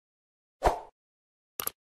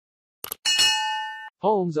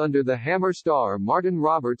Homes under the Hammer star Martin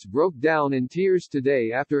Roberts broke down in tears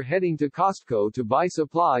today after heading to Costco to buy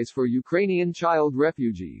supplies for Ukrainian child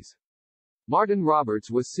refugees. Martin Roberts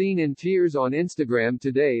was seen in tears on Instagram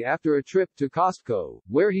today after a trip to Costco,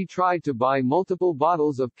 where he tried to buy multiple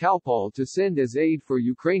bottles of Calpol to send as aid for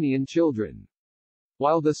Ukrainian children.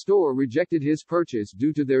 While the store rejected his purchase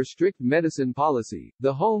due to their strict medicine policy,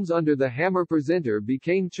 the Homes Under the Hammer presenter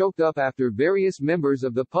became choked up after various members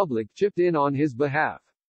of the public chipped in on his behalf.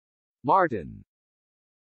 Martin,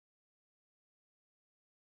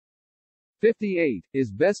 58,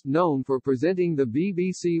 is best known for presenting the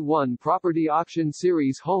BBC One property auction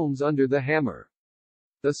series Homes Under the Hammer.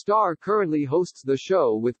 The star currently hosts the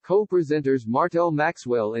show with co-presenters Martel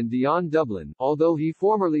Maxwell and Dion Dublin, although he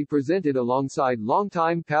formerly presented alongside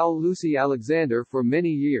longtime pal Lucy Alexander for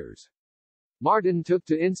many years. Martin took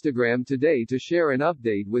to Instagram today to share an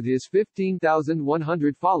update with his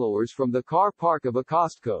 15,100 followers from the car park of a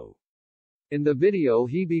Costco. In the video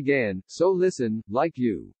he began, "So listen, like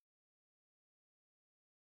you.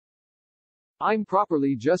 I'm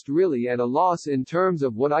properly just really at a loss in terms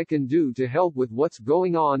of what I can do to help with what's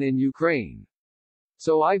going on in Ukraine.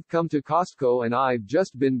 So I've come to Costco and I've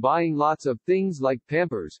just been buying lots of things like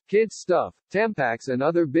Pampers, kids stuff, Tampax and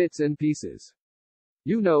other bits and pieces.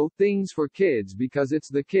 You know, things for kids because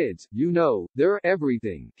it's the kids, you know, they're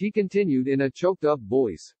everything," he continued in a choked-up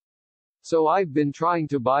voice. "So I've been trying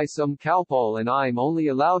to buy some Calpol and I'm only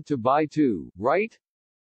allowed to buy 2, right?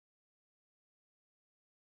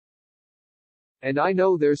 And I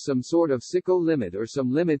know there's some sort of sicko limit or some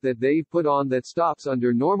limit that they've put on that stops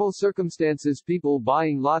under normal circumstances people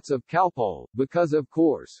buying lots of Calpol, because of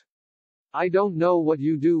course. I don't know what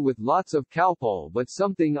you do with lots of Calpol but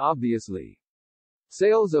something obviously.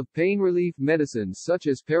 Sales of pain relief medicines such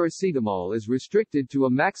as paracetamol is restricted to a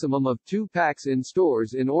maximum of 2 packs in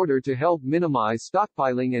stores in order to help minimize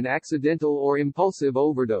stockpiling and accidental or impulsive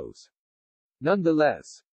overdose.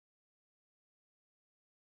 Nonetheless,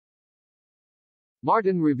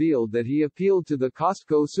 Martin revealed that he appealed to the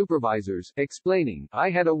Costco supervisors, explaining,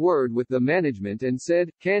 "I had a word with the management and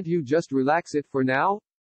said, can't you just relax it for now?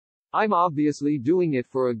 I'm obviously doing it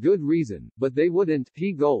for a good reason, but they wouldn't,"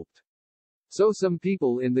 he gulped. "So some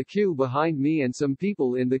people in the queue behind me and some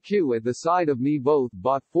people in the queue at the side of me both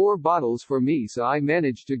bought 4 bottles for me so I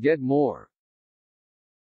managed to get more.